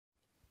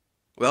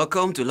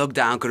Welcome to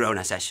Lockdown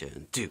Corona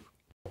Session 2.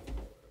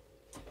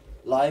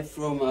 Live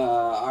from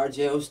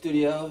RJO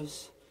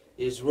Studios.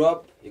 Here's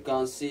Rob, you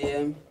can't see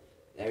him.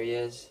 There he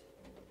is.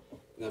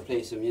 I'm gonna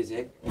play some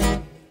music.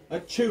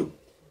 Achoo!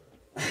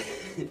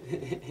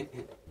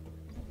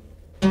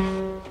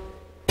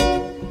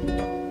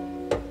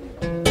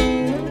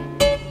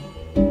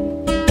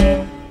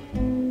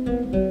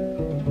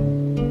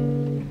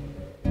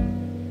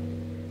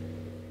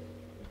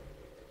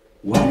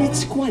 When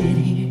it's quiet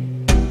here,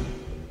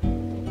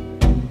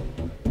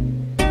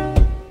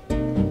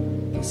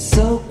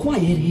 so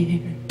quiet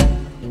here,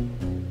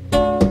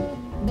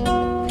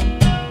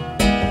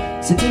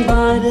 sitting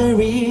by the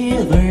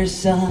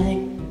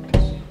riverside,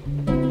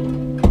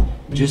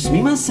 just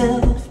me,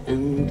 myself,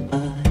 and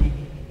I.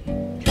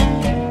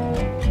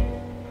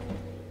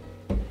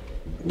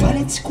 When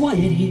it's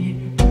quiet here,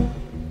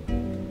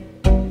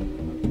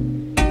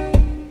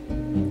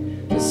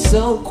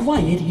 so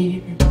quiet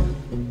here,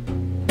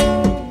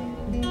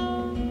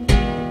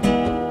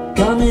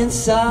 come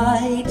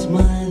inside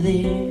my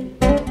lair,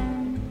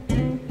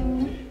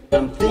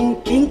 I'm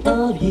thinking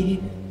of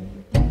you.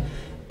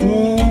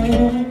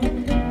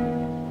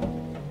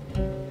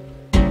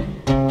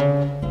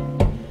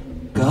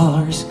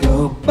 Cars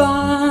go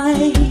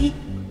by,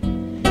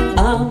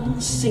 I'm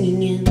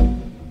singing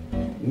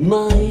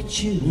my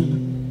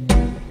tune.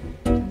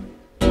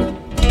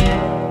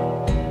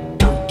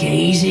 I'm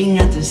gazing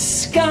at the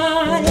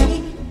sky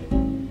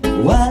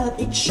while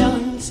it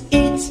shines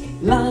its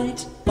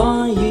light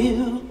on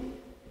you.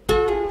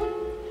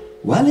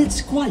 While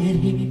it's quiet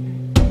here,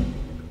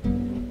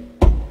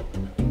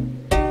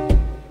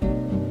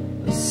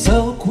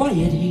 so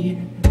quiet here,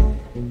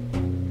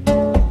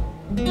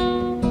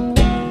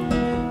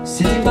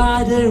 sitting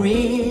by the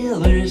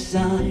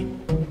riverside,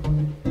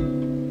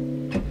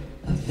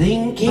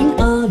 thinking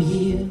of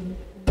you.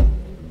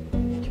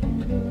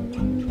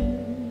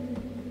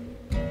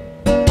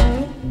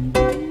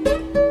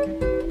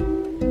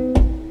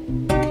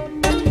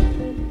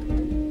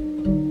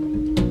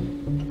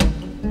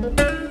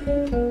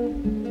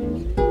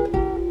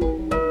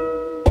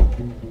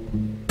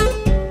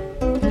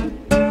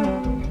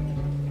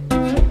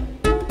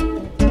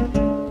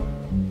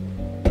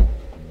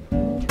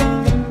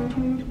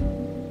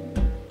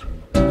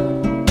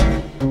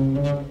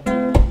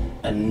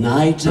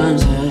 Night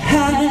times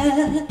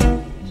ahead,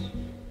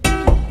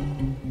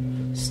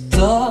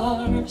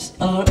 stars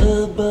are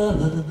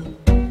above.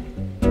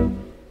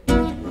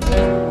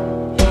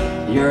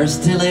 You're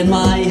still in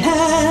my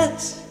head,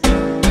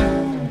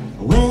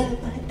 will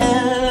I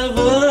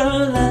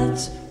ever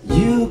let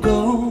you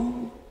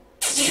go?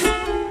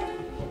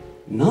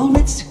 No,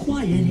 it's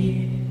quiet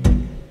here,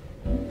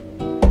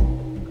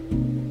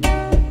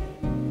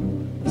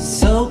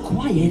 so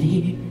quiet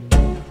here,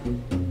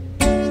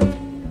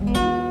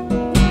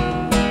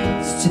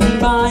 sitting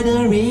by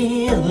the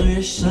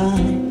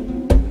riverside,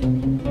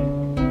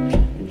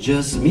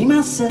 just me,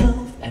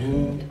 myself,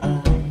 and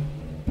I.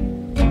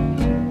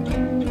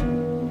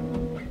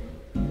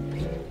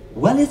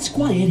 Well, it's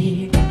quiet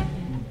here,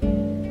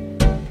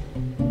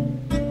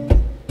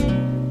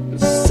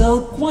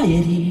 so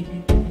quiet here,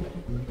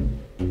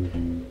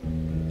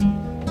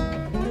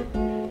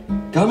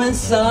 come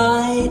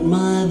inside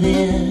my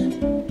bed,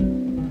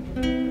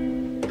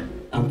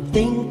 I'm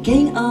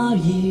thinking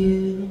of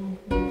you.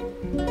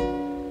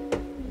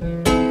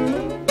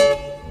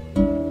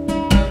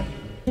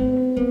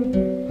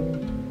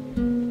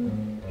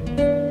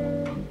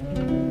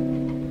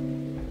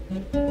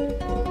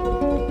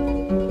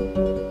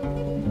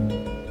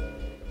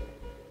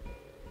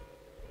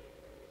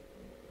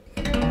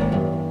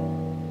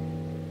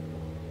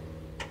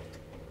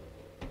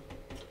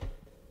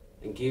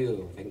 Thank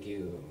you, thank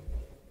you.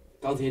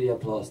 Can't hear the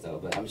applause though,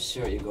 but I'm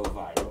sure you go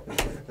viral.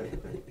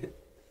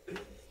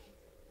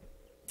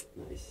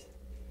 Nice.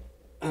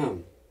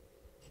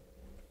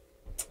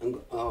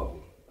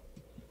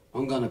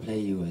 I'm gonna play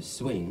you a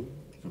swing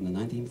from the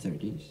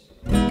 1930s.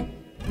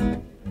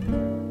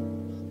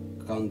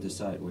 Can't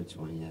decide which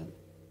one yet.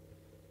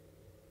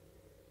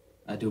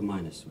 I do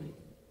minor swing.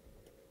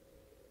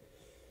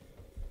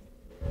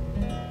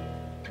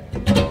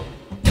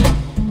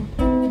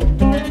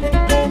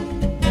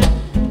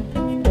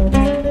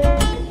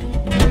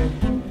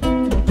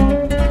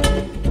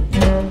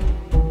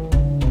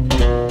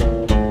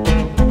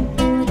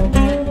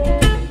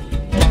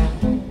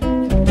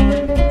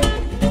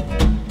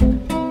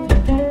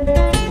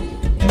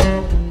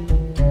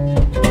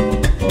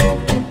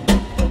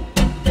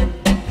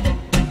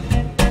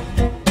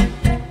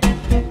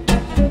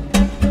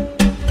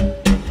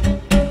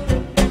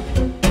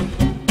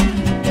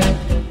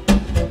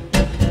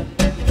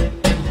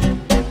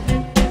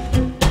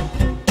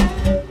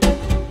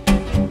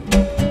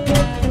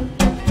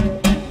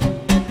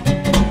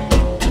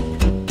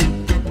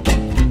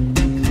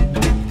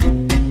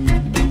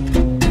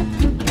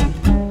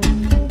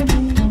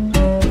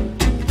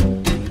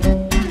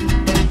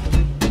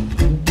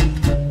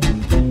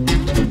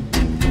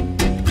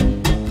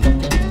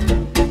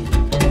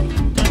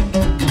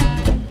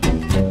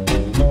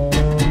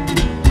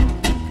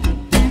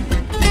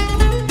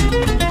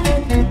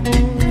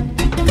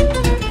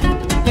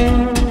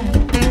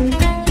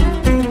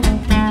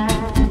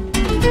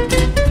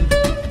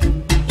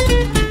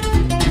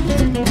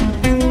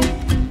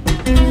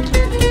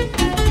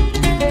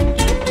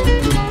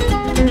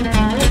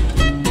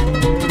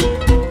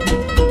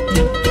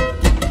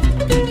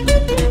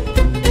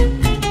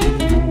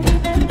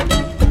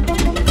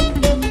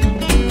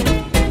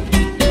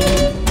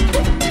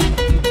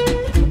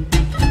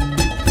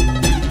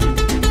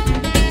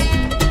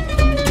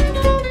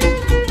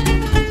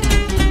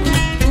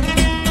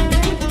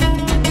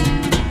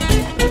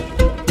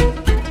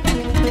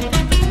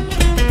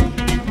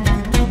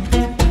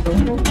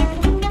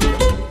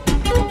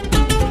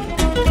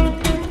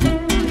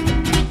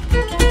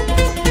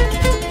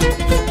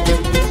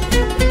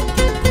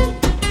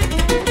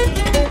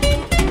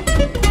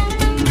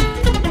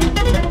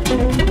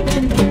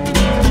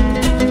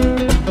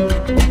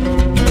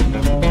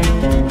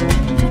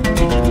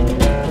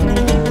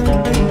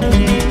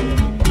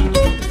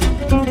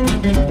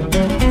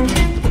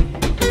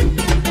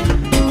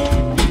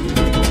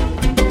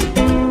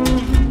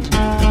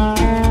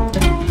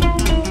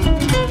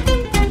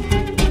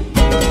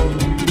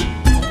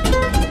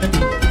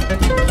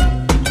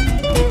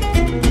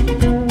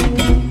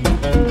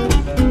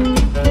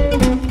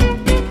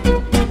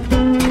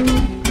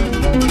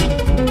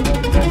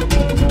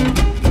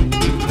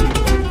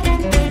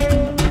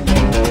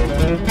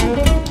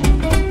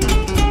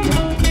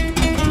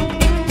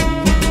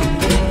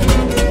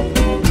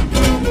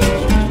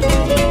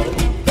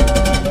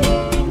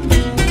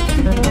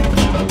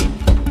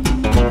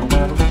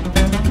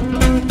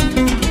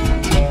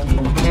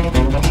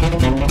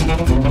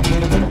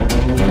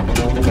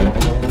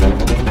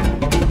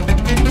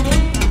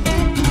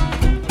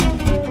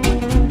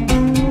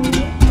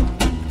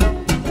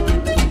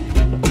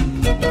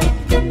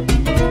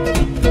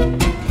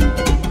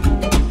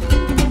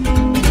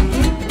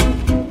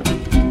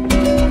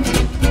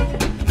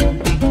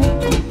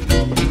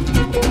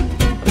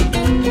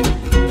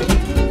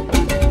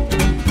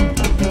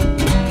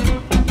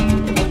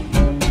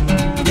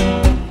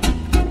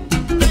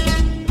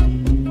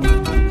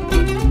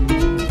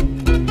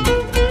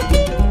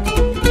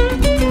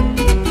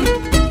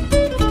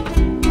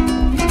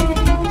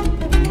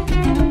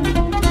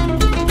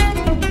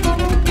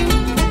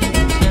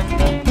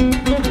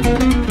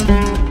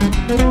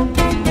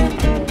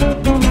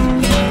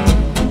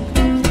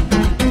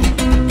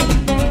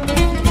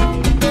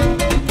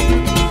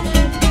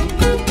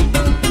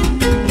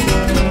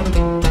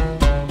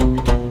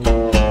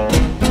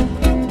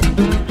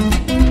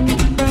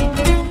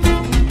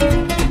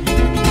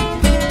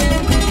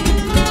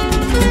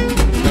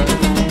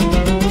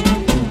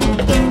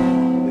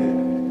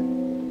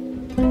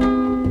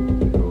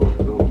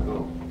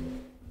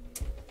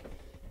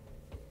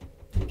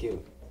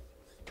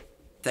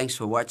 Thanks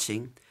for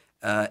watching.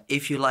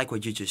 If you like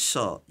what you just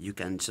saw, you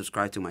can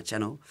subscribe to my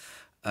channel.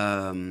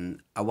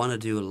 I want to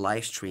do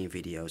live stream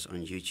videos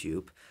on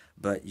YouTube,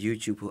 but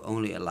YouTube will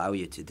only allow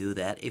you to do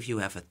that if you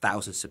have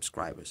 1,000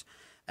 subscribers.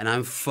 And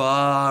I'm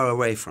far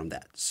away from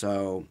that.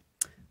 So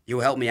you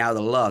help me out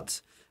a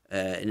lot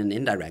in an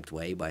indirect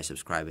way by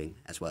subscribing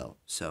as well.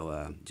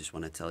 So just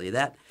want to tell you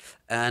that.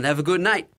 And have a good night.